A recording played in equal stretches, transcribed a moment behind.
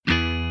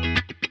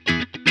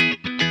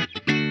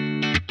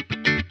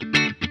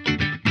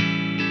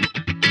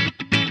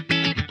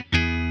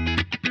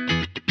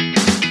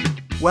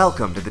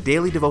Welcome to the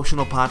daily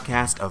devotional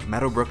podcast of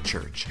Meadowbrook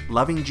Church,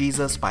 loving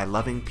Jesus by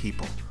loving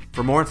people.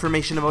 For more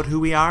information about who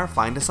we are,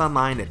 find us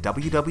online at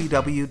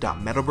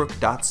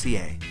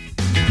www.meadowbrook.ca.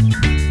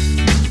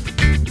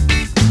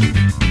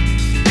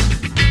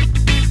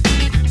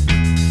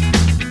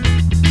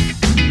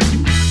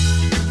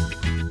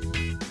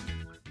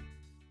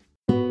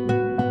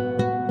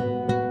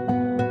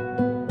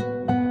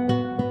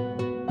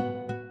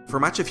 For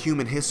much of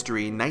human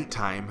history,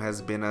 nighttime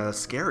has been a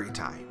scary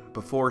time.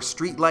 Before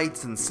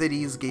streetlights and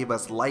cities gave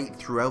us light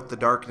throughout the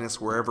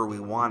darkness wherever we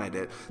wanted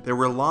it, there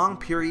were long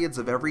periods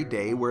of every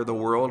day where the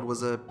world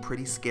was a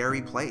pretty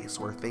scary place,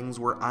 where things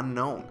were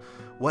unknown.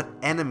 What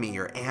enemy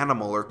or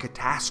animal or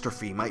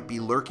catastrophe might be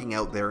lurking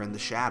out there in the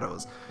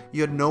shadows?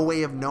 You had no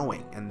way of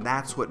knowing, and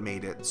that's what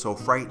made it so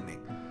frightening.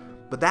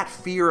 But that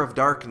fear of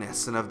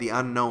darkness and of the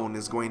unknown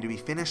is going to be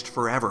finished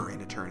forever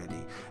in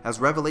eternity, as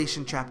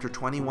Revelation chapter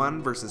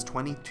 21 verses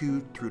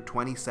 22 through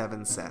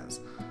 27 says,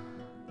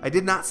 "I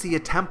did not see a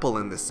temple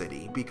in the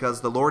city,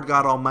 because the Lord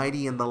God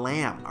Almighty and the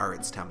Lamb are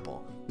its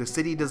temple. The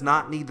city does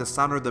not need the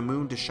sun or the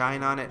moon to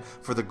shine on it,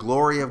 for the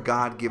glory of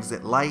God gives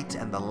it light,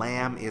 and the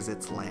Lamb is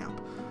its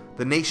lamp.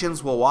 The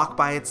nations will walk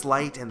by its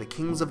light, and the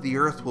kings of the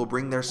earth will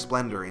bring their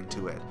splendor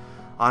into it.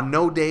 On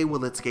no day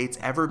will its gates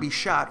ever be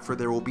shut, for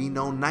there will be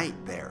no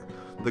night there.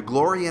 The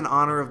glory and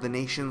honor of the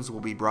nations will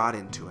be brought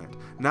into it.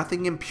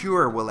 Nothing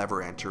impure will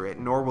ever enter it,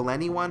 nor will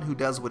anyone who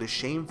does what is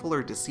shameful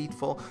or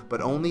deceitful,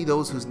 but only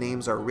those whose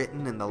names are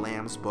written in the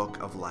Lamb's book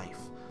of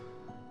life."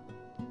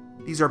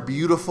 These are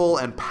beautiful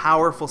and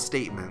powerful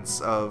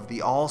statements of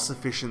the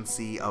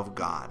all-sufficiency of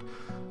God.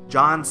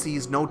 John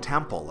sees no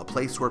temple, a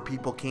place where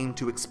people came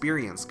to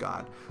experience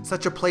God.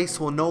 Such a place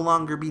will no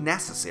longer be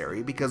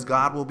necessary because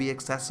God will be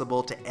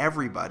accessible to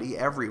everybody,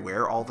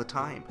 everywhere, all the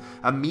time.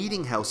 A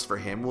meeting house for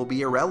him will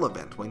be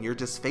irrelevant when you're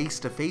just face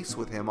to face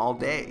with him all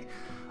day.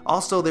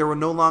 Also, there will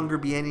no longer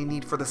be any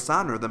need for the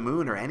sun or the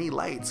moon or any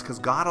lights, because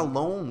God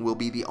alone will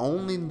be the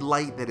only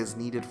light that is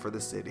needed for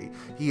the city.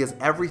 He is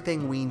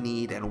everything we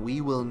need, and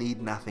we will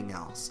need nothing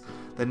else.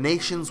 The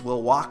nations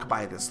will walk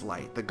by this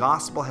light. The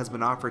gospel has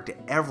been offered to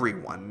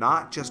everyone,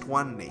 not just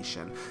one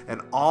nation,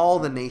 and all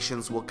the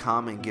nations will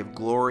come and give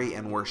glory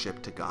and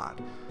worship to God.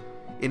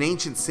 In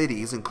ancient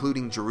cities,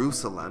 including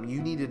Jerusalem,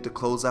 you needed to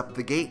close up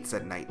the gates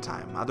at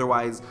nighttime.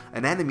 Otherwise,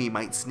 an enemy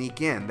might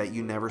sneak in that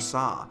you never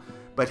saw.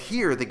 But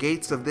here, the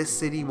gates of this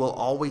city will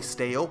always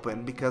stay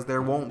open because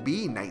there won't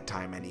be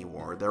nighttime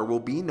anymore. There will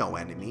be no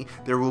enemy.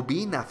 There will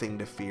be nothing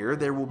to fear.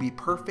 There will be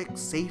perfect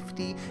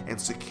safety and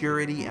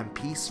security and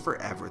peace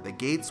forever. The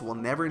gates will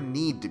never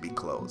need to be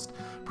closed.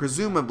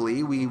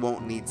 Presumably, we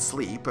won't need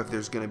sleep if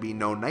there's going to be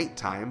no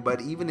nighttime,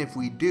 but even if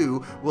we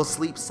do, we'll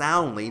sleep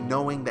soundly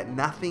knowing that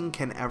nothing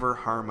can ever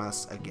harm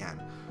us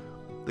again.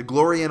 The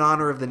glory and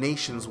honor of the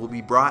nations will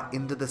be brought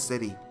into the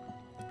city.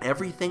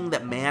 Everything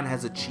that man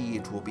has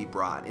achieved will be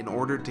brought in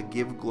order to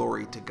give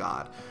glory to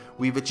God.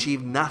 We've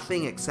achieved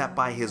nothing except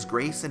by his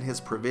grace and his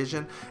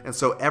provision, and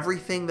so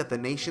everything that the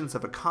nations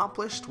have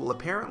accomplished will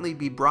apparently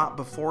be brought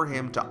before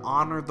him to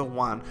honor the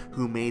one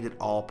who made it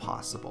all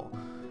possible.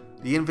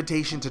 The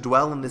invitation to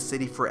dwell in the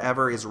city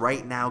forever is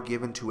right now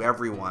given to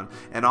everyone,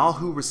 and all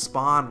who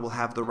respond will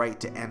have the right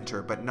to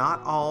enter, but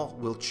not all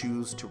will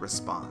choose to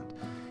respond.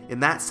 In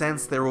that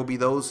sense, there will be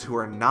those who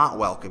are not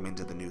welcome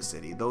into the new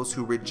city, those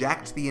who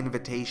reject the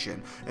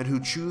invitation and who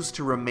choose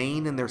to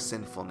remain in their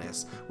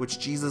sinfulness, which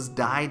Jesus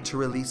died to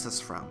release us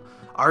from.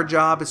 Our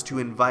job is to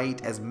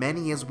invite as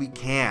many as we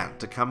can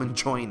to come and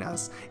join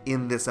us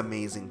in this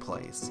amazing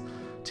place.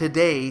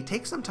 Today,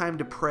 take some time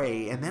to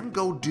pray and then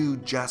go do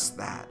just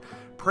that.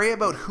 Pray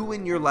about who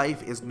in your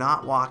life is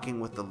not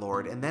walking with the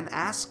Lord, and then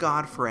ask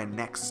God for a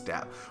next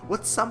step.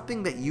 What's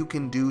something that you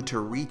can do to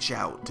reach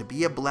out, to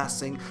be a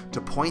blessing,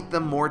 to point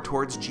them more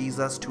towards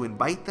Jesus, to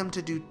invite them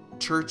to do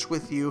church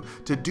with you,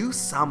 to do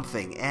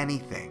something,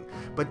 anything.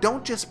 But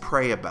don't just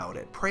pray about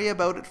it. Pray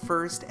about it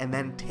first, and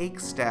then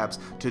take steps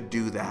to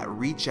do that.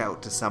 Reach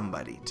out to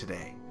somebody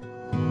today.